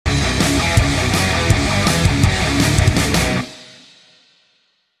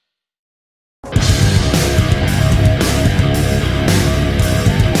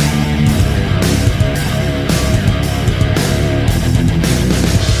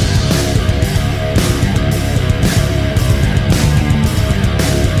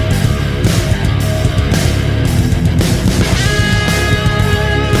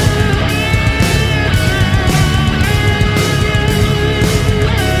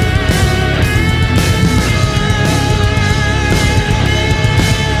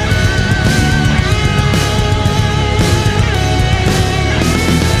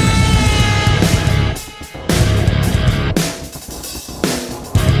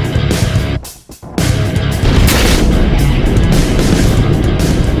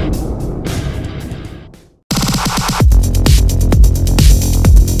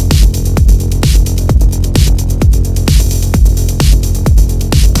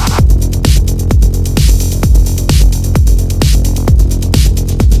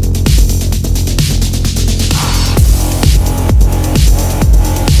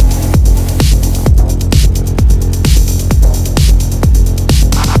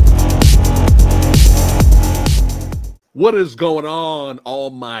What is going on,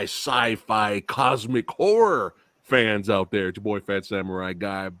 all my sci-fi cosmic horror fans out there? It's your boy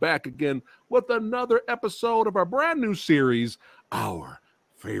PhatSamuraiGuy back again with another episode of our brand new series, Our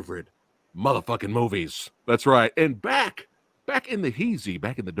Favorite Motherfucking Movies. That's right. And back in the heezy,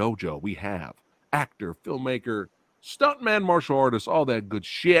 back in the dojo, we have actor, filmmaker, stuntman, martial artist, all that good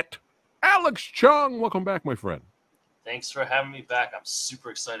shit. Alex Chung, welcome back, my friend. Thanks for having me back. I'm super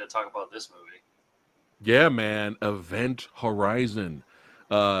excited to talk about this movie. Yeah, man. Event Horizon.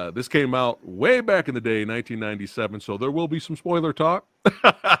 This came out way back in the day, 1997, so there will be some spoiler talk.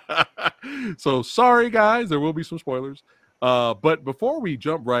 So sorry, guys, there will be some spoilers. But before we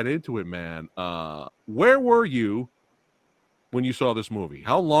jump right into it, man, where were you when you saw this movie?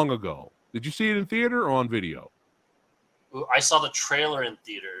 How long ago? Did you see it in theater or on video? I saw the trailer in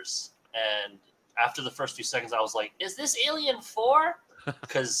theaters, and after the first few seconds, I was like, is this Alien 4?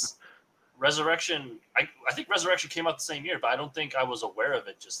 Because Resurrection, I think Resurrection came out the same year, but I don't think I was aware of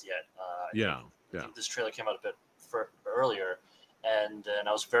it just yet. I think this trailer came out a bit earlier, and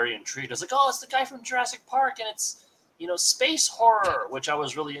I was very intrigued. I was like, oh, it's the guy from Jurassic Park, and it's, space horror, which I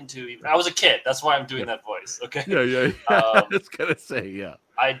was really into. I was a kid. That's why I'm doing that voice, okay? Yeah. I was going to say, yeah.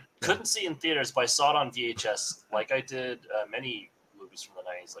 I couldn't see in theaters, but I saw it on VHS, like I did many movies from the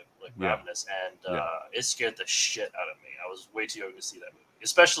 90s, like Ravenous, and it scared the shit out of me. I was way too young to see that movie.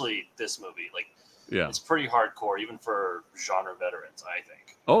 Especially this movie, it's pretty hardcore, even for genre veterans, I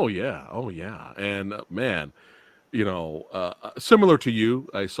think. Oh yeah, and man, similar to you,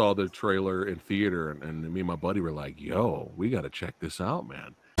 I saw the trailer in theater, and me and my buddy were like, "Yo, we got to check this out,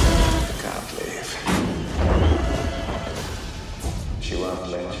 man." I can't leave. She won't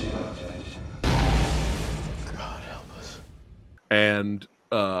let you. God help us. And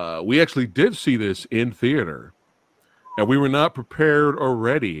we actually did see this in theater. And we were not prepared or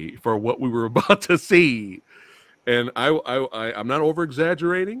ready for what we were about to see. And I'm not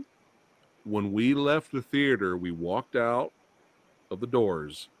over-exaggerating. When we left the theater, we walked out of the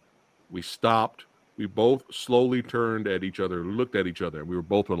doors. We stopped. We both slowly turned at each other, looked at each other, and we were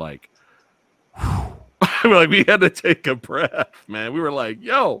like, we had to take a breath, man. We were like,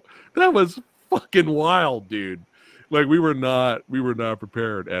 yo, that was fucking wild, dude. Like, we were not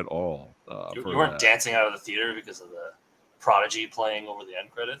prepared at all. You weren't dancing out of the theater because of the Prodigy playing over the end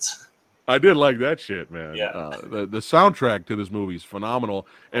credits? I did like that shit, man. Yeah. The soundtrack to this movie is phenomenal,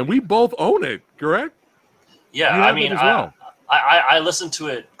 and we both own it, correct? Yeah, I mean, I listen to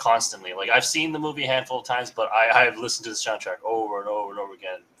it constantly. Like, I've seen the movie a handful of times, but I've listened to the soundtrack over and over and over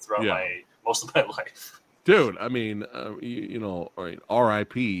again throughout most of my life. Dude, I mean,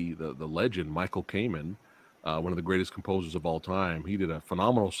 R.I.P. the legend Michael Kamen, one of the greatest composers of all time. He did a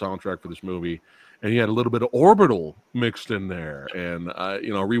phenomenal soundtrack for this movie. And he had a little bit of Orbital mixed in there. And,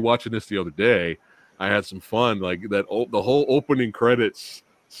 rewatching this the other day, I had some fun. Like, the whole opening credits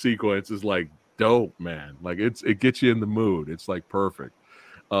sequence is, like, dope, man. Like, it gets you in the mood. It's, like, perfect.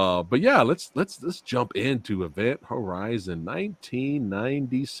 But, yeah, let's jump into Event Horizon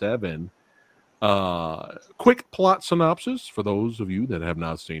 1997. Quick plot synopsis for those of you that have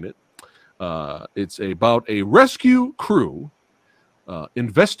not seen it. It's about a rescue crew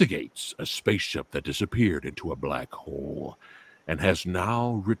investigates a spaceship that disappeared into a black hole and has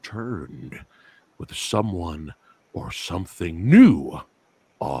now returned with someone or something new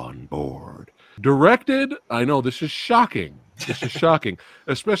on board. Directed, I know this is shocking. This is shocking,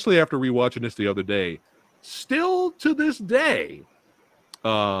 especially after rewatching this the other day. Still to this day,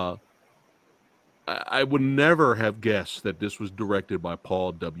 I would never have guessed that this was directed by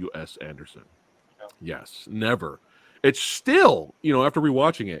Paul W.S. Anderson. Yes, never. It's still, after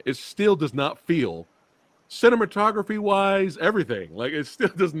rewatching it, it still does not feel, cinematography-wise, everything. Like, it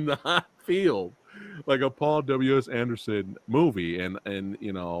still does not feel like a Paul W.S. Anderson movie. And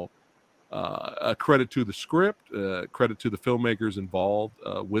a credit to the script, credit to the filmmakers involved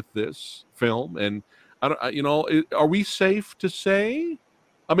with this film. And, are we safe to say?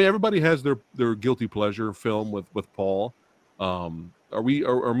 I mean, everybody has their guilty pleasure film with Paul. Are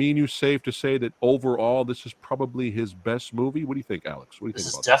me and you safe to say that overall this is probably his best movie? What do you think, Alex? What do you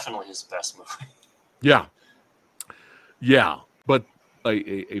think about This is definitely his best movie. Yeah. But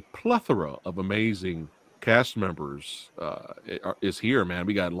a plethora of amazing cast members is here, man.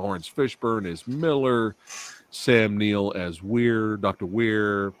 We got Lawrence Fishburne as Miller, Sam Neill as Weir, Dr.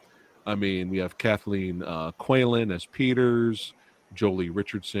 Weir. I mean, we have Kathleen Quaylen as Peters, Jolie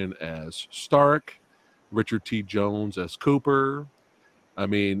Richardson as Stark, Richard T. Jones as Cooper. I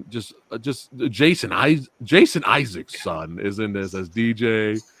mean, just Jason Isaac's son is in this as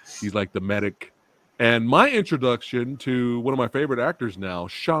DJ. He's like the medic. And my introduction to one of my favorite actors now,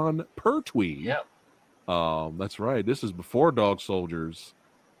 Sean Pertwee, That's right. This is before Dog Soldiers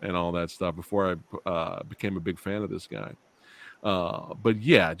and all that stuff. Before I became a big fan of this guy. But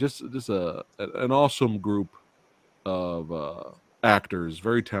yeah, just an awesome group of actors,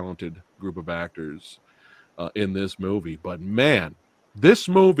 very talented group of actors in this movie. But man, this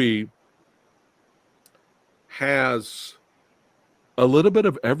movie has a little bit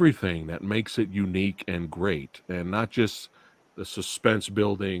of everything that makes it unique and great, and not just the suspense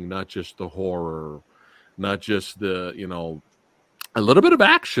building, not just the horror, not just the, a little bit of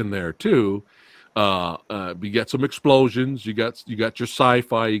action there too. You got some explosions, you got your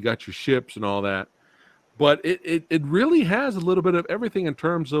sci-fi, you got your ships and all that, but it really has a little bit of everything in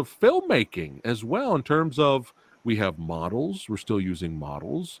terms of filmmaking as well. In terms of, we have models, we're still using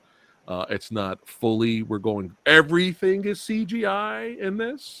models. It's not fully, everything is CGI in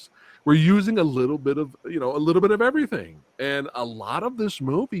this. We're using a little bit of everything, and a lot of this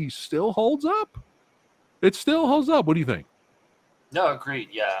movie still holds up. It still holds up. What do you think? No, agreed.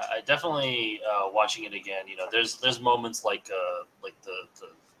 Yeah, I definitely watching it again. There's moments like the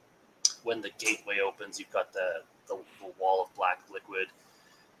when the gateway opens, you've got the wall of black liquid.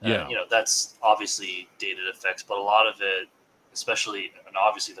 Yeah. That's obviously dated effects, but a lot of it, especially and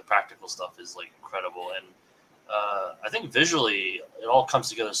obviously the practical stuff, is like incredible. And I think visually it all comes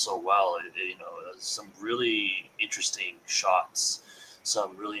together so well. Some really interesting shots,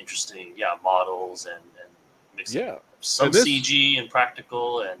 some really interesting models, and mixing some CG and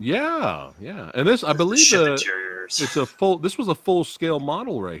practical, and and this, I believe, ship interiors. This was a full scale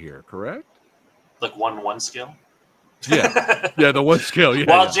model right here, correct? Like 1:1 scale. The 1 scale. Yeah.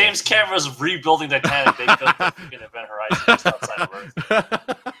 While James Cameron's rebuilding Titanic, they built the freaking Event Horizon just outside of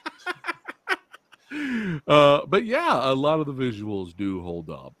Earth. But yeah, a lot of the visuals do hold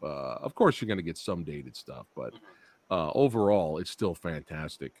up. Of course, you're going to get some dated stuff, but overall, it's still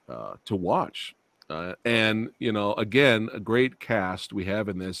fantastic to watch. And again, a great cast we have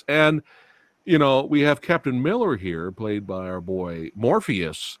in this, and we have Captain Miller here, played by our boy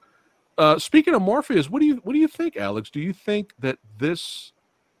Morpheus. Speaking of Morpheus, what do you think, Alex? Do you think that this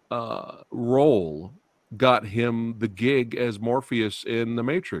role got him the gig as Morpheus in The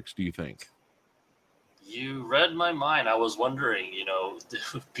Matrix? Do you think? You read my mind. I was wondering,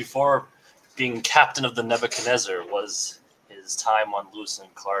 before being captain of the Nebuchadnezzar, was his time on Lewis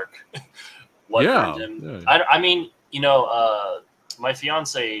and Clark. What earned him? Yeah. I mean, my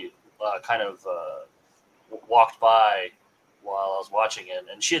fiance kind of walked by while I was watching it,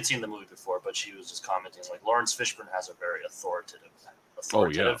 and she had seen the movie before, but she was just commenting like, Lawrence Fishburne has a very authoritative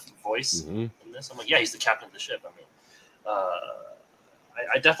voice in this. I'm like, yeah, he's the captain of the ship. I mean,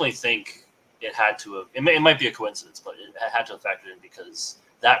 I definitely think it had to have. It might be a coincidence, but it had to have factored in, because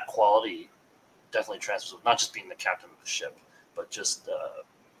that quality definitely transfers with not just being the captain of the ship, but just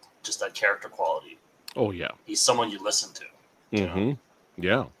that character quality. Oh yeah, he's someone you listen to.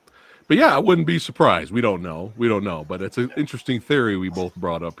 Yeah, but yeah, I wouldn't be surprised. We don't know, but it's an interesting theory we both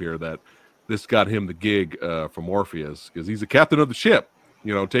brought up here, that this got him the gig for Morpheus, because he's the captain of the ship,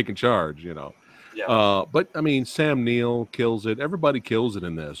 taking charge. But I mean, Sam Neill kills it. Everybody kills it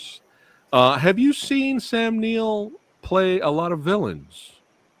in this. Have you seen Sam Neill play a lot of villains?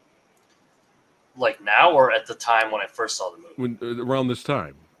 Like now, or at the time when I first saw the movie? Around this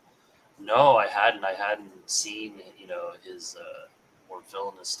time. No, I hadn't seen, his more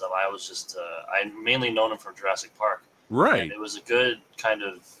villainous stuff. I was just, I mainly known him from Jurassic Park. Right. And it was a good kind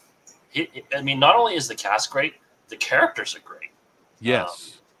of, I mean, not only is the cast great, the characters are great.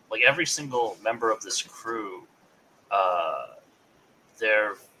 Yes. Like every single member of this crew,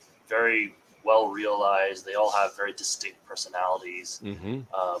 they're very well realized. They all have very distinct personalities.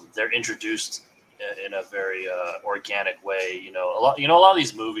 They're introduced in a very organic way. A lot of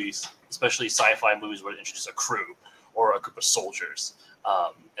these movies, especially sci-fi movies, where they introduce a crew or a group of soldiers,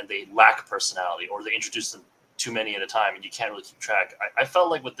 and they lack personality, or they introduce them too many at a time, and you can't really keep track. I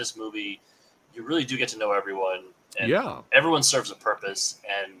felt like with this movie, you really do get to know everyone, and everyone serves a purpose,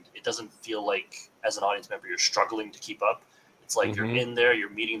 and it doesn't feel like, as an audience member, you're struggling to keep up. It's like you're in there, you're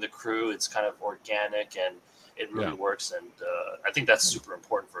meeting the crew. It's kind of organic, and it really works. And I think that's super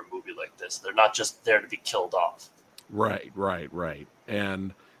important for a movie like this. They're not just there to be killed off. Right.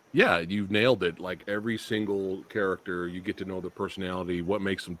 And yeah, you've nailed it. Like every single character, you get to know their personality, what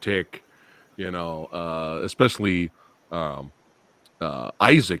makes them tick, especially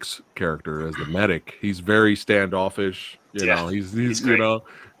Isaac's character as the medic. He's very standoffish, he's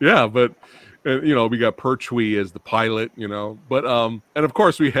but we got Pertwee as the pilot, but and of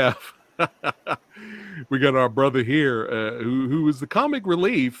course we have we got our brother here who is the comic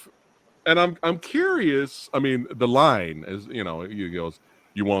relief, and I'm curious. I mean, the line is, he goes,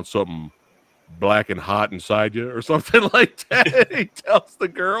 "You want something black and hot inside you or something like that. He tells the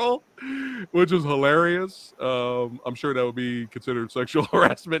girl, which is hilarious. I'm sure that would be considered sexual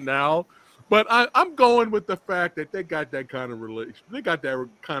harassment now, but I'm going with the fact that they got that kind of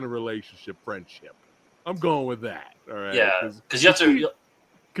relationship, friendship. I'm going with that. All right. Yeah, because you have to.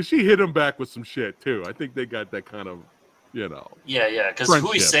 Because she hit him back with some shit too. I think they got that kind of, you know. Yeah. Because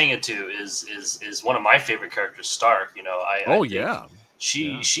who he's saying it to is one of my favorite characters, Stark. You know,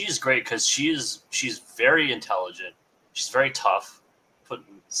 she's great because she's very intelligent. She's very tough.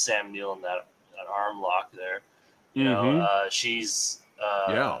 Putting Sam Neill in that arm lock there. You know, she's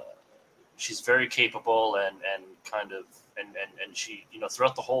very capable and kind of and she, you know,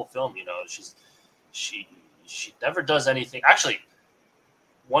 throughout the whole film, you know, she never does anything. Actually,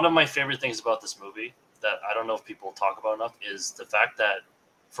 one of my favorite things about this movie that I don't know if people talk about enough is the fact that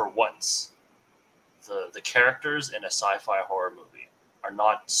for once, the characters in a sci-fi horror movie are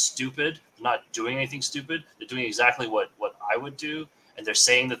not stupid, not doing anything stupid. They're doing exactly what I would do, and they're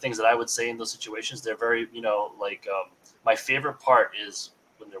saying the things that I would say in those situations. They're very, you know, like my favorite part is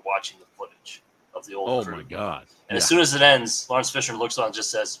when they're watching the footage of the old crew. Oh my god! And as soon as it ends, Lawrence Fishburne looks on and just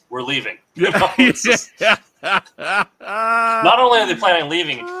says, "We're leaving." Yeah. Not only are they planning on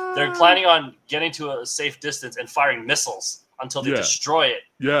leaving, they're planning on getting to a safe distance and firing missiles until they destroy it.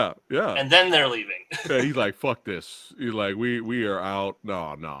 Yeah. And then they're leaving. Yeah, he's like, "Fuck this." He's like, "We are out."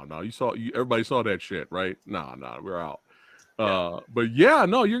 No. Everybody saw that shit, right? No, we're out. But yeah,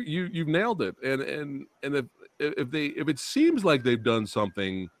 no, you've nailed it. And if it seems like they've done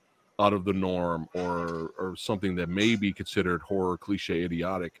something out of the norm or something that may be considered horror cliche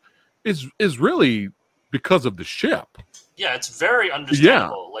idiotic, is really because of the ship. Yeah, it's very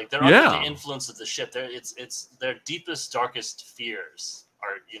understandable. Yeah. Like they're under the influence of the ship. It's their deepest, darkest fears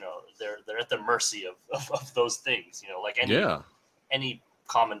are, you know, they're at the mercy of those things, you know, like any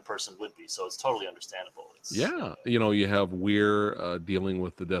common person would be. So it's totally understandable. You know, you have Weir dealing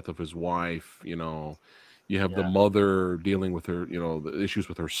with the death of his wife, you know. You have the mother dealing with her, you know, the issues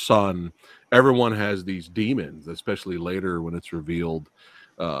with her son. Everyone has these demons, especially later when it's revealed.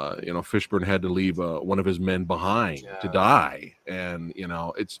 You know, Fishburne had to leave one of his men behind to die, and you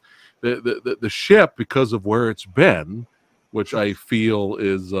know, it's the ship, because of where it's been, which I feel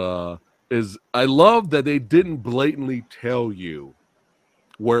is I love that they didn't blatantly tell you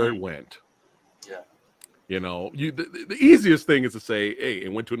where it went. Yeah. You know, the easiest thing is to say, "Hey,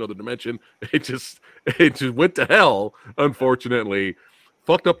 it went to another dimension. It just went to hell." Unfortunately,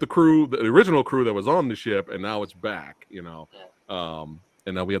 fucked up the crew, the original crew that was on the ship, and now it's back. You know,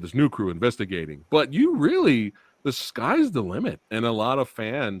 and now we have this new crew investigating. But the sky's the limit, and a lot of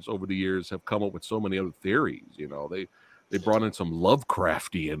fans over the years have come up with so many other theories. You know, they brought in some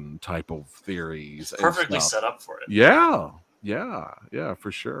Lovecraftian type of theories. It's perfectly set up for it. Yeah,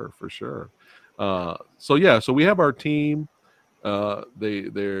 for sure. So we have our team.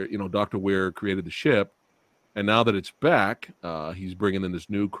 They're you know, Dr. Weir created the ship, and now that it's back, he's bringing in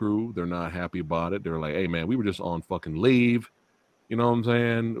this new crew. They're not happy about it. They're like, "Hey man, we were just on fucking leave. You know what I'm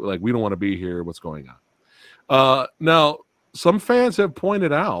saying? Like, we don't want to be here. What's going on?" Now, some fans have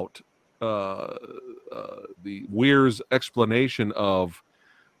pointed out the Weir's explanation of.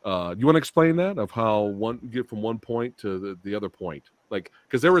 You want to explain that, of how get from one point to the other point? Like,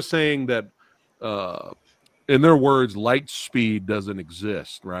 because they were saying that, in their words, light speed doesn't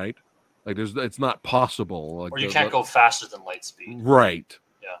exist, right? Like, it's not possible. Like, or you can't go faster than light speed. Right.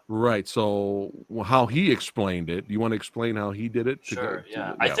 Yeah. Right. So how he explained it? Do you want to explain how he did it? Sure.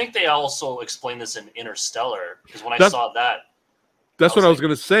 I think they also explained this in Interstellar, because when I saw that. That's what I was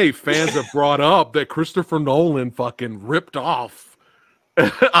going to say. Fans have brought up that Christopher Nolan fucking ripped off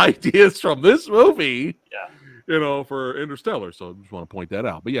ideas from this movie. Yeah. You know, for Interstellar. So I just want to point that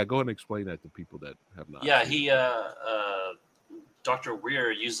out. But yeah, go ahead and explain that to people that have not. Yeah, Dr.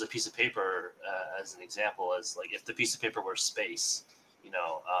 Weir uses a piece of paper as an example, as like if the piece of paper were space, you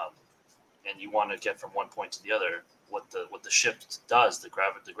know, and you want to get from one point to the other, what the ship does, the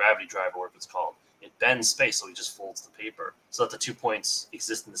gravity drive, or whatever it's called, it bends space, so he just folds the paper so that the 2 points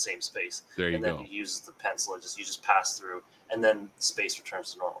exist in the same space. And then he uses the pencil, you just pass through, and then space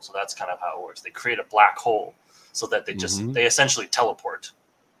returns to normal. So that's kind of how it works. They create a black hole so that they essentially teleport.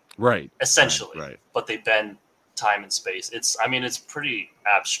 Right. Essentially. Right. But they bend time and space. It's pretty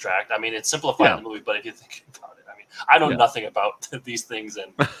abstract. I mean, it's simplified in the movie, but if you think about it, I mean, I know nothing about these things,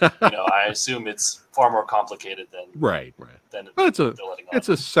 and you know, I assume it's far more complicated than Than it's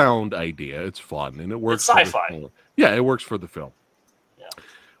a sound idea. It's fun, and it works. It's sci-fi. Yeah, it works for the film. Yeah.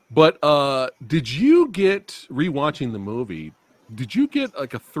 But did you get, rewatching the movie? Did you get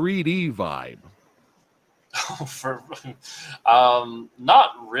like a 3D vibe? For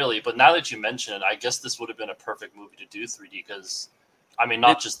not really, but now that you mention it, I guess this would have been a perfect movie to do 3D because, I mean,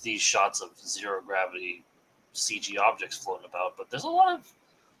 not just these shots of zero gravity CG objects floating about, but there's a lot of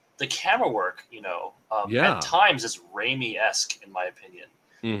the camera work. Yeah. At times it's Raimi-esque in my opinion.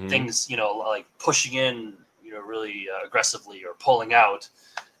 Mhm. Things, like pushing in, really aggressively or pulling out,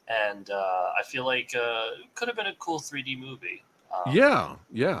 and I feel like it could have been a cool 3D movie. Yeah,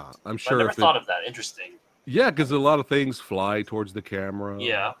 I'm I sure never if it, thought of that. Interesting. yeah, because a lot of things fly towards the camera.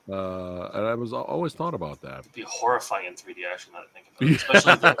 Yeah. And I was always thought about that. It'd be horrifying in 3D, actually, now that I think about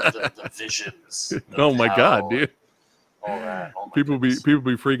it. Especially the visions. Of Oh my God, hell, dude! all that. Oh my People be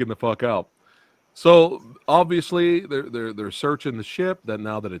goodness. freaking the fuck out. So obviously they're searching the ship. Then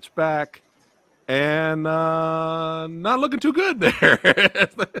now that it's back, and not looking too good there.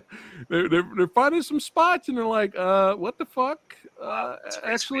 they're finding some spots, and they're like, what the fuck Wow, that's a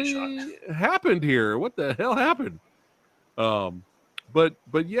great actually happened here? What the hell happened? But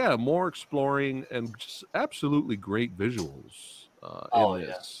yeah, more exploring and just absolutely great visuals Oh, in yeah,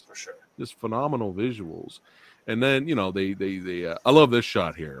 this. for sure. Just phenomenal visuals. And then they I love this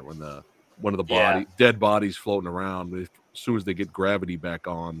shot here when one of the dead bodies floating around. As soon as they get gravity back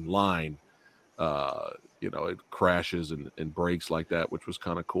online, it crashes and breaks like that, which was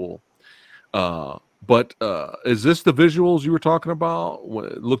kind of cool. But is this the visuals you were talking about when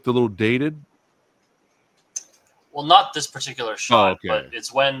it looked a little dated? Well, not this particular shot, okay. but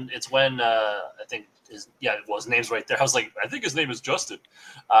it's when I think his name's right there. I was like, I think his name is Justin.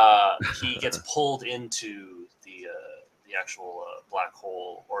 He gets pulled into the actual black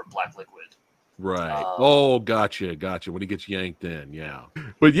hole or black liquid. Right. Gotcha. When he gets yanked in, yeah.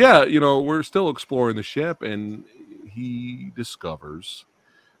 But yeah, we're still exploring the ship, and he discovers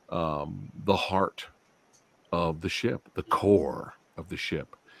the heart of the ship, the core of the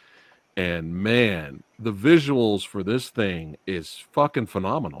ship. And man, the visuals for this thing is fucking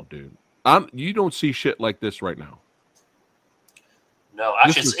phenomenal, dude. You don't see shit like this right now. No,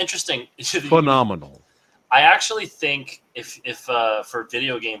 actually, it's interesting. Phenomenal. I actually think if for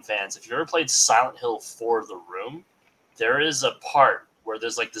video game fans, if you ever played Silent Hill 4: The Room, there is a part where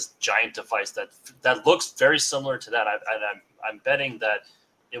there's like this giant device that looks very similar to that. I'm betting that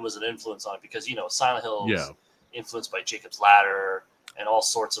it was an influence on it because Silent Hill is influenced by Jacob's Ladder and all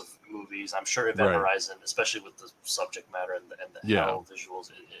sorts of movies. I'm sure Event Horizon, especially with the subject matter and the hell visuals.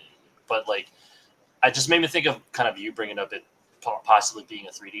 But like, it just made me think of kind of you bringing up it possibly being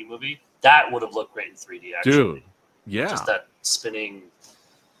a 3D movie. That would have looked great in 3D, actually. Dude, yeah. Just that spinning.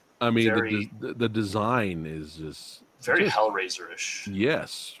 I mean, the design is just very Hellraiser-ish.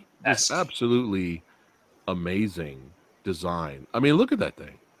 Yes. Just absolutely amazing design. I mean, look at that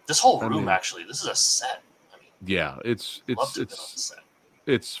thing. This whole room, actually, this is a set. I mean, yeah, it's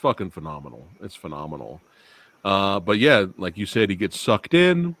fucking phenomenal. It's phenomenal. But yeah, like you said, he gets sucked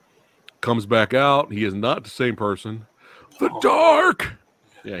in, comes back out. He is not the same person. The dark.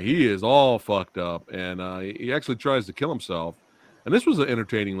 Yeah, he is all fucked up, and he actually tries to kill himself. And this was an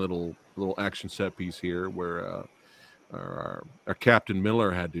entertaining little action set piece here, where our Captain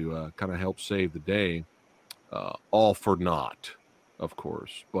Miller had to kind of help save the day, all for naught, of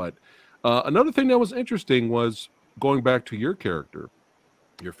course. But another thing that was interesting was going back to your character.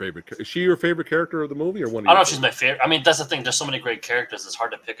 Your favorite? Is she your favorite character of the movie, or one? I don't know if she's my favorite. I mean, that's the thing. There's so many great characters; it's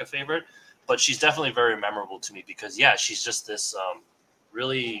hard to pick a favorite. But she's definitely very memorable to me because, yeah, she's just this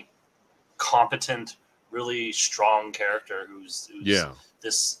really competent, really strong character who's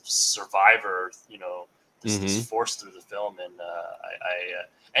this survivor, this force through the film, and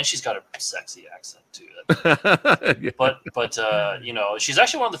and she's got a sexy accent too. Yeah. But she's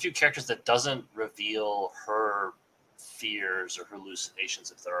actually one of the few characters that doesn't reveal her fears or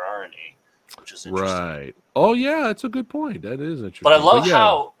hallucinations if there are any. Which is interesting. Right. Oh yeah, that's a good point. That is interesting. But I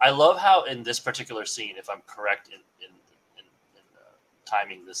love how in this particular scene, if I'm correct in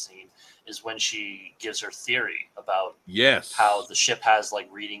timing this scene, is when she gives her theory about how the ship has like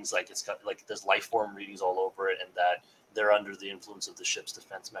readings, like it's got like there's life form readings all over it, and that they're under the influence of the ship's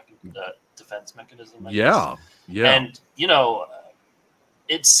defense mechanism. Yeah. And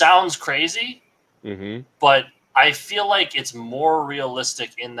it sounds crazy, but I feel like it's more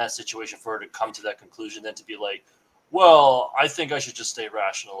realistic in that situation for her to come to that conclusion than to be like, well, I think I should just stay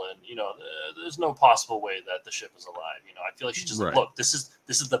rational and, there's no possible way that the ship is alive. I feel like she just look, this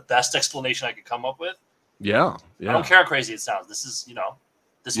is the best explanation I could come up with. Yeah. I don't care how crazy it sounds. This is,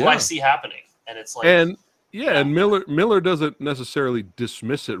 this is what I see happening. And it's like and Miller doesn't necessarily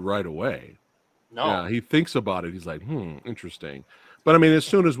dismiss it right away. No. Yeah, he thinks about it. He's like, interesting. But I mean, as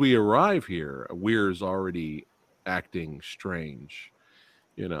soon as we arrive here, Weir's already acting strange.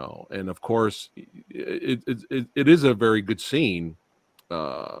 you know. And of course, it is a very good scene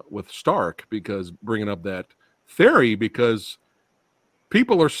with Stark, because bringing up that theory, because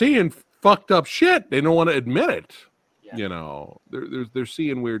people are seeing fucked up shit. They don't want to admit it. Yeah. You know, they're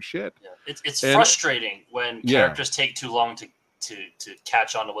seeing weird shit. Yeah. It's frustrating when Yeah. characters take too long to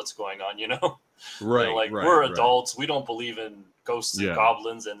catch on to what's going on, you know? Right. They're like, right, we're right. adults, we don't believe in ghosts and Yeah.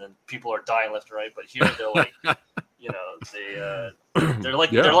 goblins, and then people are dying left and right. But here they're like, you know, they're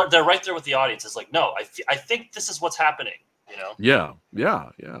like Yeah. they're right there with the audience. It's like, no, I think this is what's happening, you know? Yeah.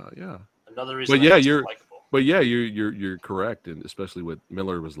 Another reason But yeah, it's you're likable. But yeah, you're correct, and especially with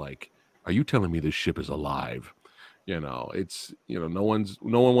Miller was like, "Are you telling me this ship is alive?" You know, it's, you know, no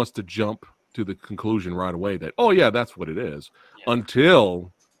one wants to jump to the conclusion right away that, oh yeah, that's what it is,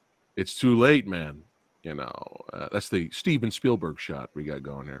 until it's too late, man. You know, that's the Steven Spielberg shot we got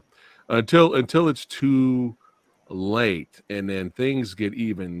going here. Until it's too late, and then things get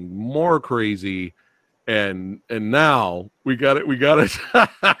even more crazy, and now we got it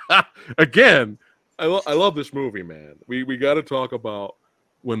again. I love this movie, man. We got to talk about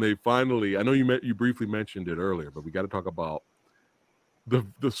when they finally, I know you briefly mentioned it earlier, but we got to talk about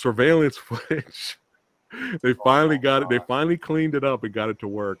the surveillance footage. They finally got it. They finally cleaned it up and got it to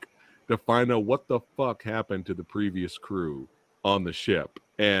work, to find out what the fuck happened to the previous crew on the ship.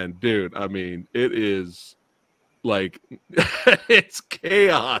 And dude, I mean, it is like it's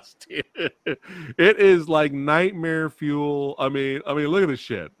chaos, dude. It is like nightmare fuel. I mean, look at this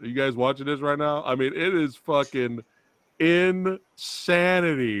shit. Are you guys watching this right now? I mean, it is fucking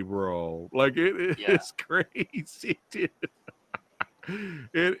insanity, bro. Like it's crazy, dude.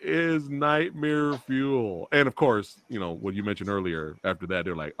 It is nightmare fuel. And of course, you know what you mentioned earlier, after that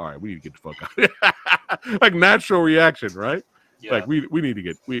they're like, all right, we need to get the fuck out of here. Like natural reaction, right? Yeah. Like we need to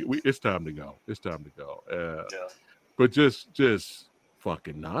get it's time to go. It's time to go. But just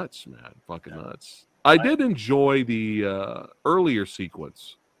fucking nuts, man. Fucking nuts. I did enjoy the earlier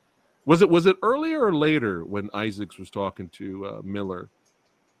sequence. Was it earlier or later when Isaacs was talking to Miller,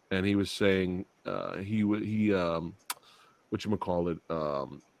 and he was saying he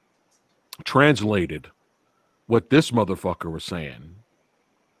translated what this motherfucker was saying.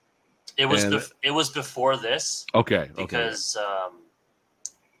 It was before this. Okay. Because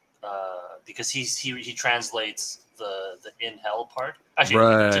he translates the in hell part. Actually,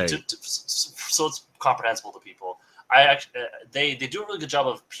 right. So it's comprehensible to people. They do a really good job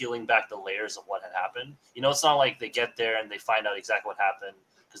of peeling back the layers of what had happened. You know, it's not like they get there and they find out exactly what happened,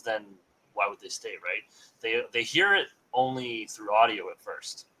 because then why would they stay, right? They hear it only through audio at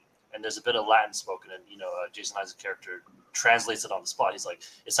first, and there's a bit of Latin spoken, and you know, Jason Isaacs' character translates it on the spot. He's like,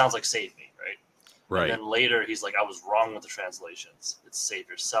 it sounds like "save me," right? Right. And then later he's like, I was wrong with the translations. It's "save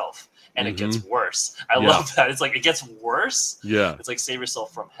yourself," and it gets worse. I love that. It's like it gets worse. Yeah. It's like "save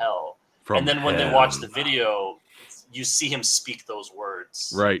yourself from hell." And then when they watch the video, you see him speak those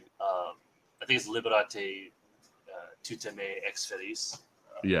words. Right. I think it's "liberate tu te me ex feliz."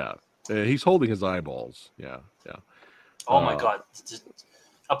 He's holding his eyeballs. Yeah. Oh my God!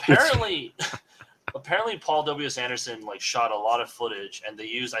 Apparently, Paul W.S. Anderson shot a lot of footage, and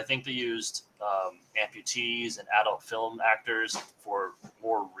I think they used amputees and adult film actors for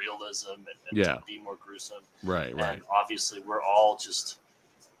more realism and to be more gruesome. Right. And obviously, we're all just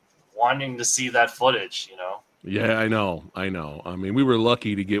wanting to see that footage, you know. Yeah, I know. I mean, we were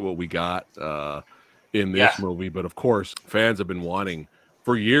lucky to get what we got in this movie, but of course, fans have been wanting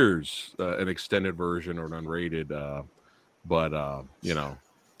for years an extended version or an unrated. But you know,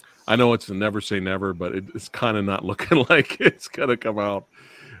 I know it's a never say never, but it's kind of not looking like it's gonna come out.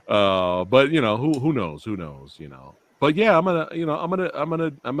 But you know, who knows? Who knows? You know. But yeah, I'm gonna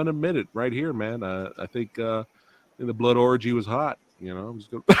admit it right here, man. I think the blood orgy was hot. You know, I'm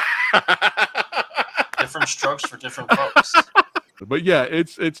just gonna. Different strokes for different folks. But yeah,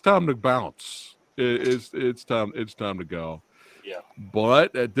 it's time to bounce. It's time to go. Yeah.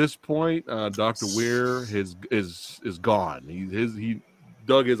 But at this point, Dr. Weir is gone. He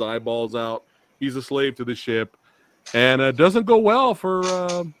dug his eyeballs out. He's a slave to the ship, and it doesn't go well for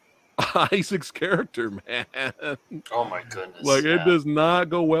Isaac's character, man. Oh my goodness! It does not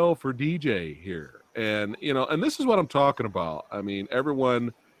go well for DJ here, and you know, and this is what I'm talking about. I mean,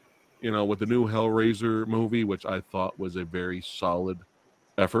 everyone, you know, with the new Hellraiser movie, which I thought was a very solid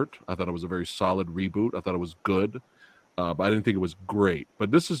effort. I thought it was a very solid reboot. I thought it was good. But I didn't think it was great.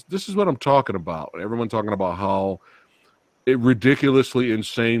 But this is what I'm talking about. Everyone talking about how ridiculously,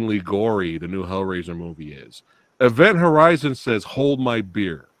 insanely gory the new Hellraiser movie is. Event Horizon says, "Hold my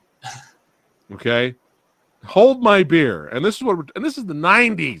beer." Okay, hold my beer. And this is the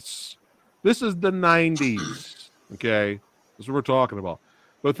 90s. This is the 90s. Okay, this is what we're talking about.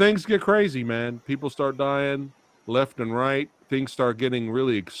 But things get crazy, man. People start dying left and right. Things start getting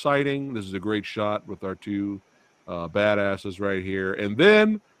really exciting. This is a great shot with our two badasses right here. And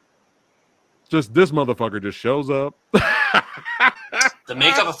then just this motherfucker just shows up. The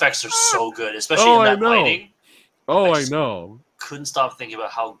makeup effects are so good, especially Oh, in I that know. lighting. Oh, I just know. couldn't stop thinking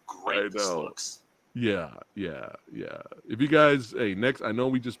about how great I this know. looks. Yeah. If you guys, hey, next, I know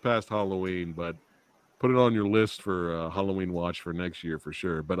we just passed Halloween, but put it on your list for Halloween watch for next year for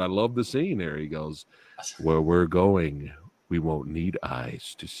sure. But I love the scene there. He goes, "Where we're going, we won't need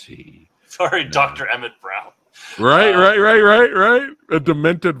eyes to see." Sorry, Dr. Emmett Brown. Right. A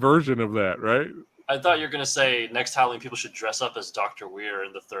demented version of that, right? I thought you were gonna say next Halloween people should dress up as Dr. Weir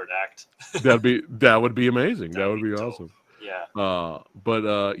in the third act. That would be amazing. That would be dope. awesome. Yeah.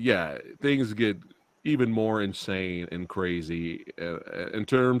 But yeah, things get even more insane and crazy in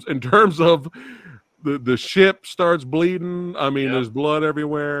terms of the ship starts bleeding. I mean, there's blood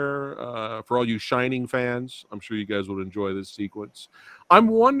everywhere. For all you Shining fans, I'm sure you guys would enjoy this sequence. I'm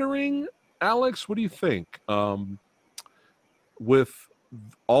wondering, Alex, what do you think? With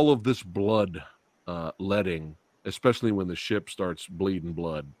all of this blood letting, especially when the ship starts bleeding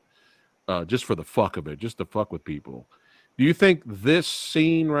blood, just for the fuck of it, just to fuck with people. Do you think this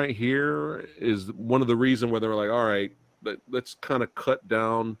scene right here is one of the reasons where they're like, all right, let's kind of cut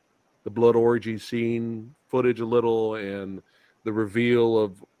down the blood orgy scene footage a little and the reveal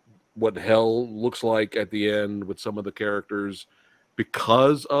of what hell looks like at the end with some of the characters,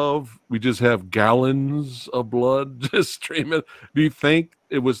 because of we just have gallons of blood just streaming? Do you think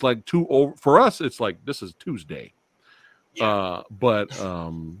it was like too over for us? It's like, this is Tuesday. Yeah.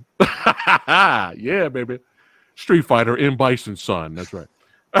 Yeah, baby. Street Fighter in Bison's son. That's right.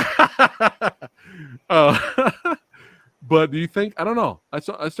 But do you think? I don't know. I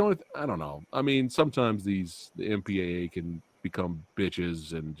don't know. I mean, sometimes the MPAA can become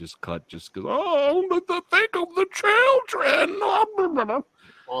bitches and just cut just because. Oh, think of the children.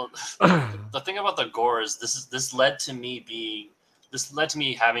 Well, the thing about the gore is this led to me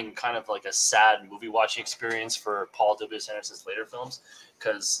having kind of like a sad movie watching experience for Paul W.S. Anderson's later films,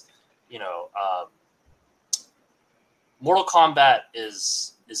 because Mortal Kombat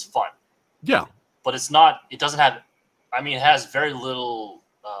is fun. Yeah, but it's not. It doesn't have. I mean, it has very little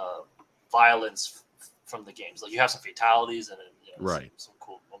violence from the games. Like, you have some fatalities and right, some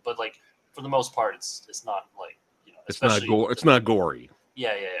cool. But like, for the most part, it's not like it's not gore. It's not gory.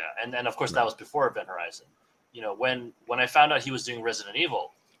 Yeah. And of course that was before Event Horizon. When I found out he was doing Resident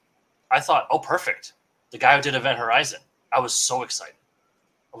Evil, I thought, oh, perfect. The guy who did Event Horizon. I was so excited.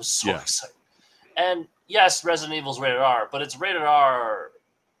 Excited. And yes, Resident Evil's rated R, but it's rated R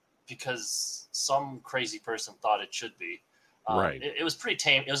because some crazy person thought it should be. Right. It was pretty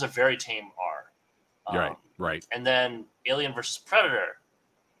tame. It was a very tame R. Right. And then Alien vs. Predator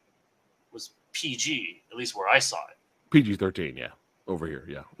was PG, at least where I saw it. PG-13, yeah. Over here,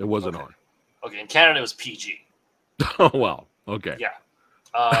 yeah. It wasn't R. Okay, in Canada it was PG. Oh, wow. Okay. Yeah.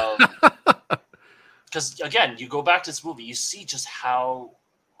 Because, again, you go back to this movie, you see just how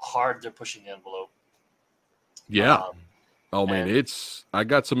hard they're pushing the envelope. Yeah. Oh, man, I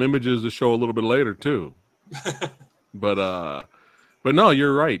got some images to show a little bit later, too. But no,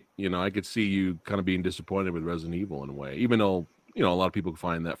 you're right. I could see you kind of being disappointed with Resident Evil in a way, even though, a lot of people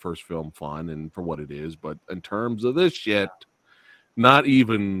find that first film fun and for what it is. But in terms of this shit, not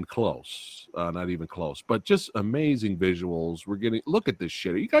even close. But just amazing visuals. Look at this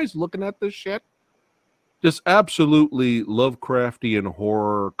shit. Are you guys looking at this shit? Just absolutely Lovecraftian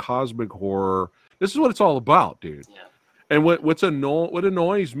horror, cosmic horror. This is what it's all about, dude. Yeah. And what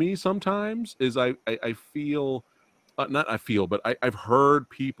annoys me sometimes is I feel, not I feel, but I've heard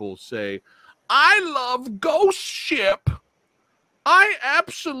people say, I love Ghost Ship. I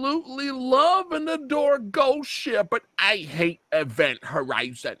absolutely love and adore Ghost Ship, but I hate Event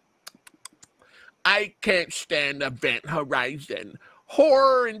Horizon. I can't stand Event Horizon.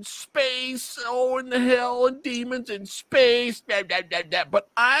 Horror in space, in the hell, and demons in space, blah, blah, blah, blah. But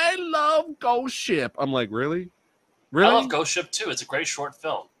I love Ghost Ship. I'm like, really? I love Ghost Ship too. It's a great short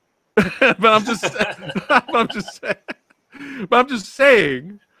film. But I'm just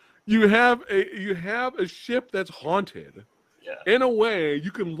saying, you have a ship that's haunted. Yeah. In a way,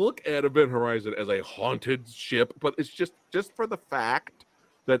 you can look at Event Horizon as a haunted ship, but it's just for the fact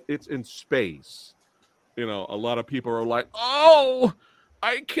that it's in space. A lot of people are like, oh,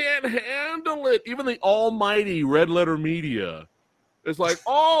 I can't handle it. Even the almighty Red Letter Media is like,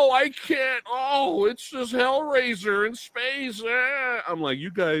 oh, I can't. Oh, it's just Hellraiser in space. I'm like,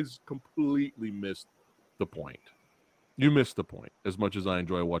 you guys completely missed the point. You missed the point, as much as I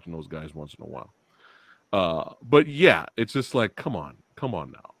enjoy watching those guys once in a while. But yeah, it's just like, come on. Come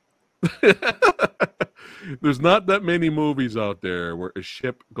on now. There's not that many movies out there where a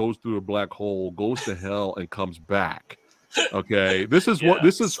ship goes through a black hole, goes to hell, and comes back. Okay, this is Yeah,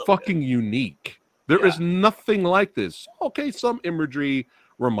 this is so fucking unique. There is Yeah. nothing like this. Okay, some imagery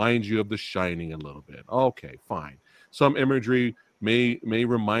reminds you of The Shining a little bit. Okay, fine. Some imagery may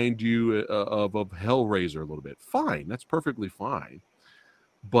remind you of Hellraiser a little bit. Fine, that's perfectly fine.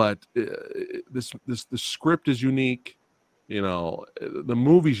 But the script is unique. You know, the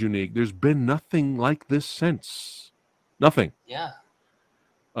movie's unique. There's been nothing like this since. Nothing. Yeah.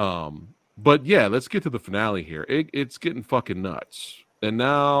 But yeah, let's get to the finale here. It's getting fucking nuts. And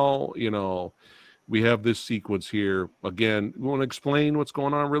now, you know, we have this sequence here. Again, you want to explain what's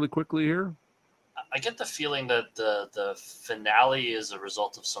going on really quickly here? I get the feeling that the finale is a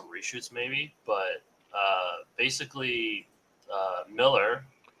result of some reshoots, maybe, but basically, Miller,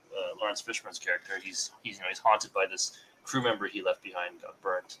 Lawrence Fishburne's character, he's haunted by this crew member he left behind, got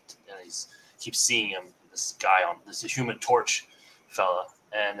burnt, and keeps seeing him, this guy on this human torch fella,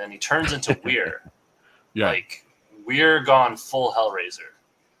 and then he turns into Weir, Yeah, like Weir gone full Hellraiser,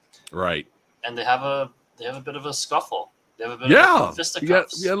 right. and they have a bit of a scuffle. They have a bit Yeah, of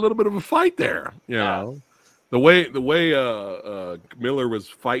fisticuffs. you got a little bit of a fight there. You know, the way Miller was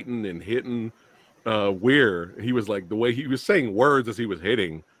fighting and hitting Weir, he was like, the way he was saying words as he was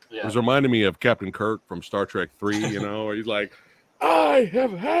hitting. It was reminding me of Captain Kirk from Star Trek 3, you know, where he's like, I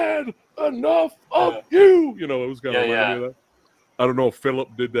have had enough of you. You know, it was kind of reminding me of that. I don't know if Philip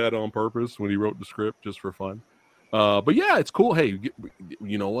did that on purpose when he wrote the script just for fun. But yeah, it's cool. Hey,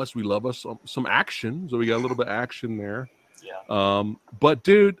 you know us, we love us some action. So we got a little bit of action there. Yeah. But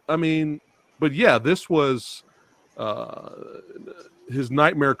dude, I mean, but yeah, this was his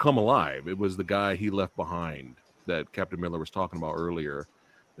nightmare come alive. It was the guy he left behind that Captain Miller was talking about earlier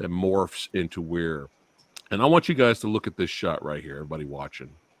that morphs into Weir. And I want you guys to look at this shot right here, everybody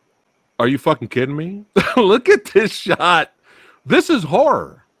watching. Are you fucking kidding me? Look at this shot. This is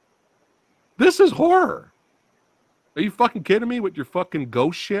horror. This is horror. Are you fucking kidding me with your fucking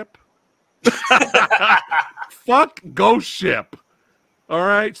ghost ship? Fuck Ghost Ship. All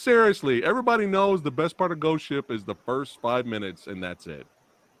right, seriously. Everybody knows the best part of Ghost Ship is the first 5 minutes, and that's it.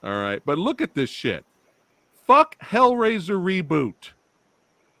 All right, but look at this shit. Fuck Hellraiser reboot.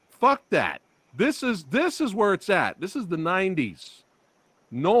 Fuck that. This is where it's at. This is the 90s.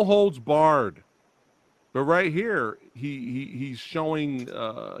 No holds barred. But right here, he's showing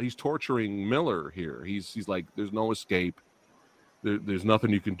he's torturing Miller here. He's like, there's no escape. There's nothing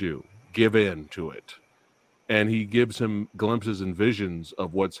you can do. Give in to it. And he gives him glimpses and visions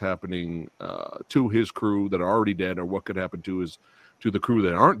of what's happening to his crew that are already dead, or what could happen to the crew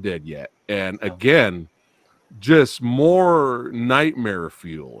that aren't dead yet. And again, just more nightmare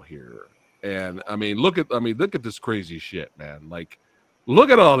fuel here. And I mean, look at this crazy shit, man. Like, look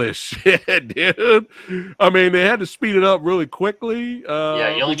at all this shit, dude. I mean, they had to speed it up really quickly. You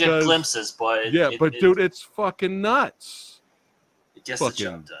only get glimpses, but dude, it's fucking nuts. It gets the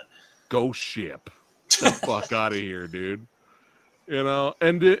job done. Ghost Ship. Get the fuck out of here, dude. You know,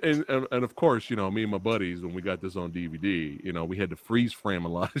 and of course, you know, me and my buddies, when we got this on DVD, you know, we had to freeze frame a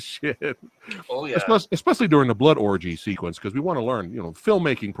lot of shit. Oh yeah. Especially during the blood orgy sequence, because we want to learn, you know,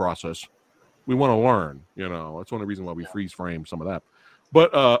 filmmaking process. We want to learn, you know. That's one of the reasons why we freeze frame some of that.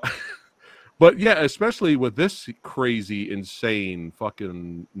 But yeah, especially with this crazy, insane,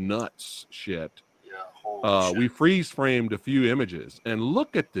 fucking nuts shit. Yeah. We freeze framed a few images, and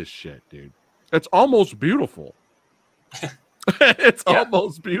look at this shit, dude. It's almost beautiful. It's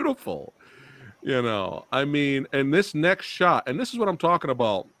almost beautiful. You know, I mean, and this next shot, and this is what I'm talking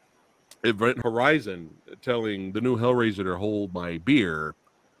about. Event Horizon telling the new Hellraiser to hold my beer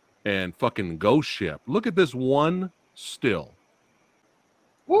and fucking Ghost Ship. Look at this one still.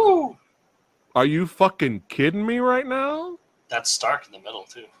 Woo! Are you fucking kidding me right now? That's Stark in the middle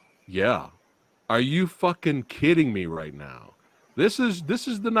too. Yeah. Are you fucking kidding me right now? This is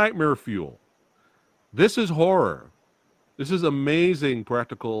the nightmare fuel. This is horror. This is amazing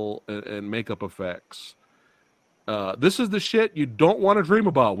practical and makeup effects. This is the shit you don't want to dream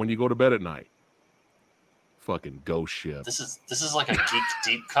about when you go to bed at night. Fucking Ghost Ship. This is like a geek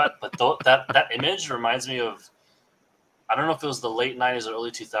deep cut, but that image reminds me of, I don't know if it was the late 90s or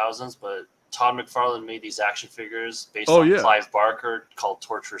early 2000s, but Todd McFarlane made these action figures based on Clive Barker called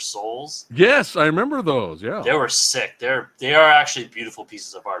Torture Souls. Yes, I remember those. Yeah, they were sick. They are actually beautiful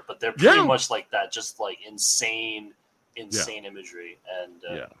pieces of art, but they're pretty much like that, just like insane imagery. And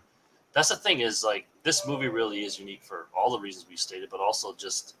that's the thing, is like, this movie really is unique for all the reasons we stated, but also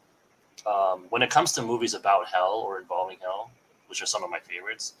just when it comes to movies about hell or involving hell, which are some of my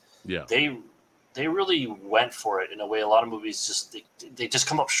favorites. Yeah, they really went for it in a way a lot of movies just they just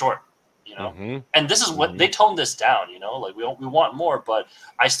come up short, you know. And this is what they toned this down, you know. Like we want more, but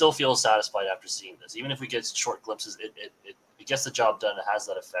I still feel satisfied after seeing this. Even if we get short glimpses, it gets the job done. It has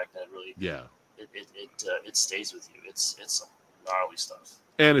that effect, and it really it stays with you. It's some gnarly stuff.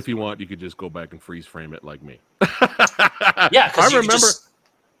 And if you want, you could just go back and freeze frame it like me. Yeah, because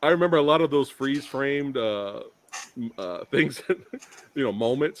I remember a lot of those freeze framed things, you know,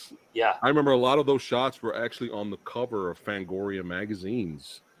 moments. Yeah, I remember a lot of those shots were actually on the cover of Fangoria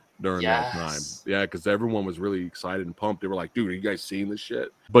magazines during that time. Yeah, because everyone was really excited and pumped. They were like, "Dude, are you guys seeing this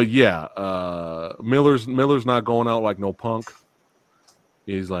shit?" But yeah, Miller's not going out like no punk.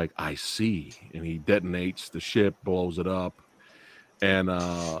 He's like, "I see," and he detonates the ship, blows it up. And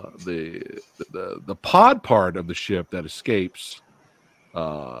the pod part of the ship that escapes we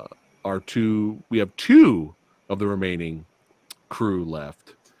have two of the remaining crew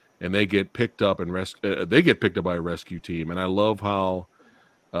left, and they get picked up and they get picked up by a rescue team. And I love how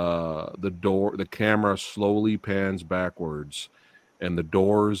the camera slowly pans backwards, and the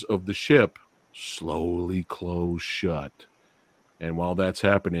doors of the ship slowly close shut. And while that's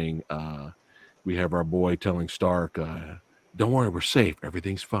happening, we have our boy telling Stark, "Don't worry, we're safe.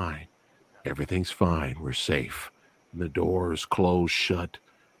 Everything's fine. Everything's fine. We're safe." And the doors close shut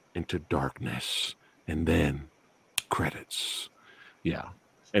into darkness. And then credits. Yeah.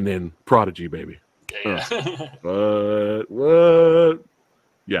 And then Prodigy, baby. Yeah. What?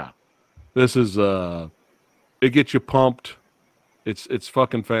 Yeah. This is it gets you pumped. It's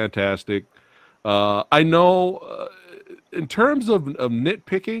fucking fantastic. I know in terms of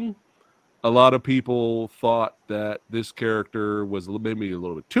nitpicking, a lot of people thought that this character was maybe a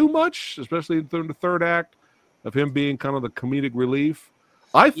little bit too much, especially in the third act, of him being kind of the comedic relief.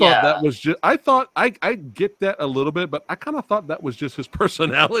 I thought that was just. I thought I get that a little bit, but I kind of thought that was just his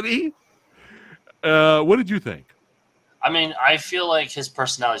personality. What did you think? I mean, I feel like his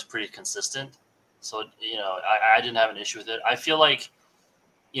personality is pretty consistent, so you know, I didn't have an issue with it. I feel like,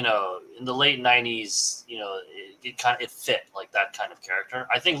 you know, in the late '90s, you know, it fit like that kind of character.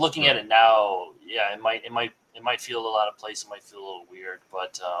 I think looking at it now, yeah, it might feel a lot of place. It might feel a little weird,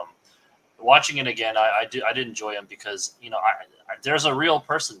 but watching it again, I did enjoy him because, you know, there's a real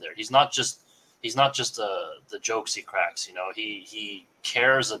person there. He's not just the jokes he cracks. You know, he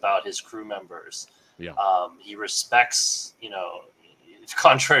cares about his crew members. Yeah. He respects, you know,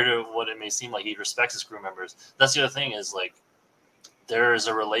 contrary to what it may seem like, he respects his crew members. That's the other thing is, like, there is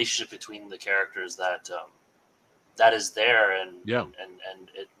a relationship between the characters that is there, and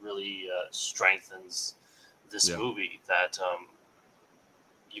it really strengthens this movie. That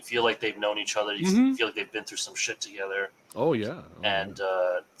you feel like they've known each other. You feel like they've been through some shit together. Oh yeah. And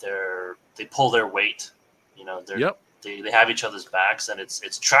they pull their weight. You know, they have each other's backs, and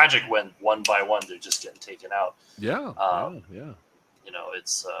it's tragic when one by one they're just getting taken out. Yeah. You know,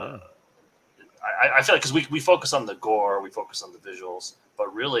 it's. I feel like because we focus on the gore, we focus on the visuals,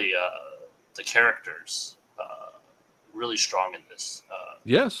 but really the characters really strong in this.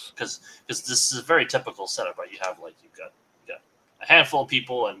 Yes. Because this is a very typical setup, right? You've got a handful of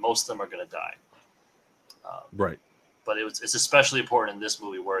people, and most of them are going to die. Right. But it's especially important in this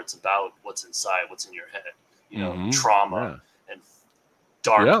movie where it's about what's inside, what's in your head. You know, trauma and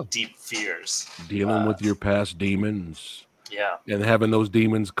dark, deep fears. Dealing with your past demons. Yeah. And having those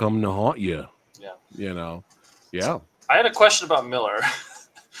demons come to haunt you. Yeah. You know. Yeah. I had a question about Miller.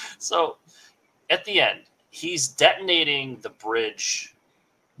 So at the end, he's detonating the bridge,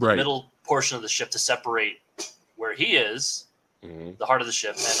 the middle portion of the ship, to separate where he is, the heart of the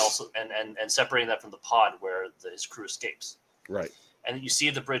ship, and also and separating that from the pod where his crew escapes. Right. And you see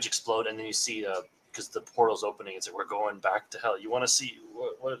the bridge explode, and then you see because the portal's opening, it's like, we're going back to hell. You want to see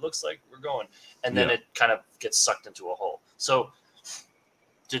what it looks like? We're going. And then it kind of gets sucked into a hole. So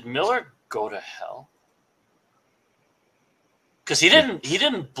did Miller go to hell? Because he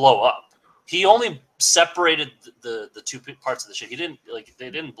didn't blow up. He only separated the two parts of the ship. He didn't they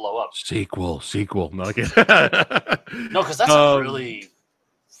didn't blow up. Sequel. No, again. No, because that's a really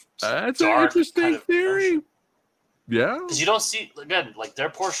that's an interesting theory. Yeah, because you don't see, again, like, their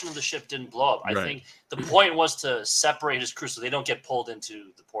portion of the ship didn't blow up. I think the point was to separate his crew so they don't get pulled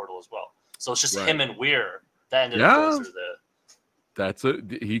into the portal as well. So it's just him and Weir that ended up going through the. That's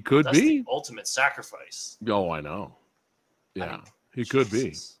the ultimate sacrifice. Oh, I know. Yeah, he could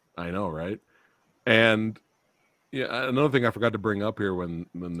be. I know, right? And yeah, another thing I forgot to bring up here when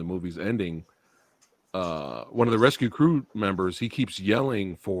the movie's ending, one of the rescue crew members, he keeps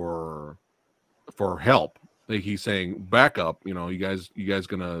yelling for help. Like, he's saying, "Back up!" You know, you guys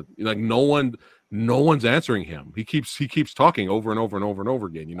gonna, like, no one's answering him. He keeps talking over and over and over and over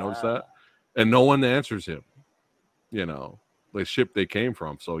again. You notice that? and no one answers him. You know, the ship they came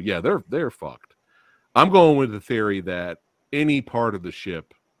from. So yeah, they're fucked. I'm going with the theory that any part of the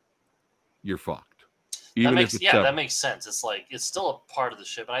ship, you're fucked. Even if it's that makes sense. It's like it's still a part of the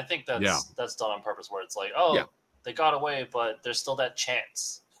ship, and I think that's done on purpose. Where it's like, they got away, but there's still that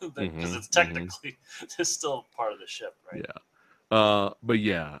chance because it's technically it's still part of the ship, right? Yeah. But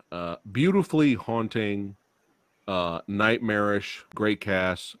yeah, beautifully haunting, nightmarish, great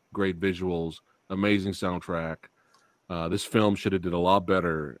cast, great visuals, amazing soundtrack. This film should have did a lot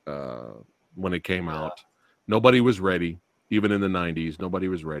better when it came out. Nobody was ready, even in the 90s. Nobody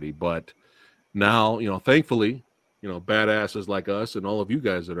was ready. But now, thankfully, badasses like us and all of you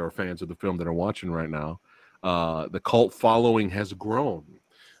guys that are fans of the film that are watching right now, the cult following has grown.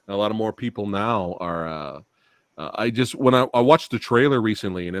 A lot of more people now are. When I watched the trailer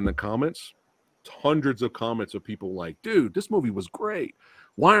recently, and in the comments, hundreds of comments of people like, "Dude, this movie was great.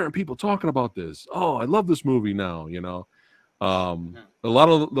 Why aren't people talking about this? Oh, I love this movie now." A lot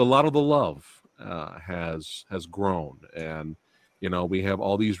of the love has grown, and we have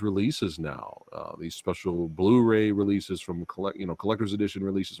all these releases now, these special Blu-ray releases from collector's edition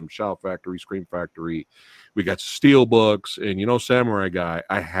releases from Shout Factory, Scream Factory. We got steel books, and Samurai Guy.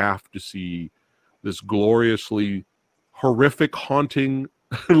 I have to see this gloriously horrific,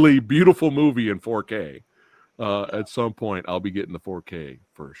 hauntingly beautiful movie in 4K. At some point, I'll be getting the 4K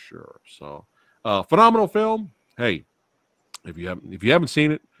for sure. So, phenomenal film. Hey, if you haven't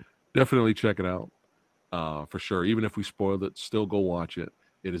seen it, definitely check it out for sure. Even if we spoiled it, still go watch it.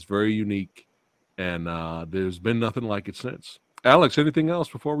 It is very unique, and there's been nothing like it since. Alex, anything else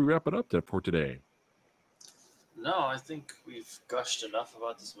before we wrap it up for today? No, I think we've gushed enough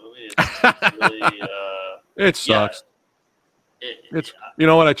about this movie. It's really, it sucks. It's you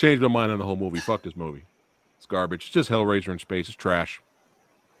know what? I changed my mind on the whole movie. Fuck this movie. It's garbage. It's just Hellraiser in space. It's trash.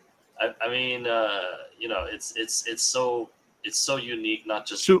 I mean, it's so unique. Not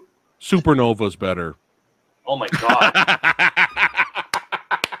just Supernova's better. Oh my god.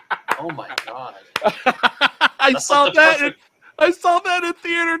 Oh my god. I saw that in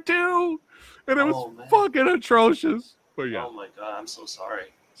theater too. And it was fucking atrocious. But yeah. Oh my god, I'm so sorry.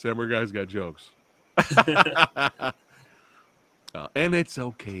 Samurai Guy's got jokes. And it's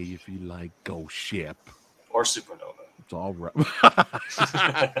okay if you like Ghost Ship. Or Supernova. It's all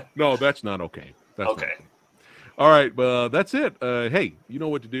right. No, that's not okay. That's okay. All right, that's it. Hey, you know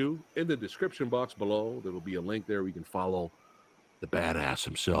what to do. In the description box below, there will be a link there where you can follow the badass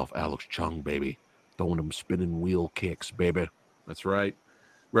himself, Alex Chung, baby. Throwing them spinning wheel kicks, baby. That's right.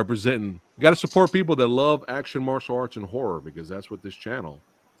 Representing. You got to support people that love action, martial arts, and horror, because that's what this channel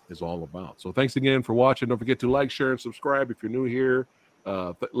is all about. So thanks again for watching. Don't forget to like, share, and subscribe if you're new here.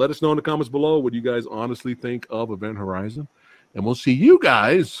 Let us know in the comments below what you guys honestly think of Event Horizon. And we'll see you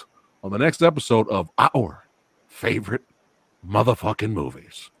guys on the next episode of our favorite motherfucking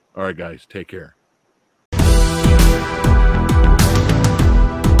movies. All right, guys, take care.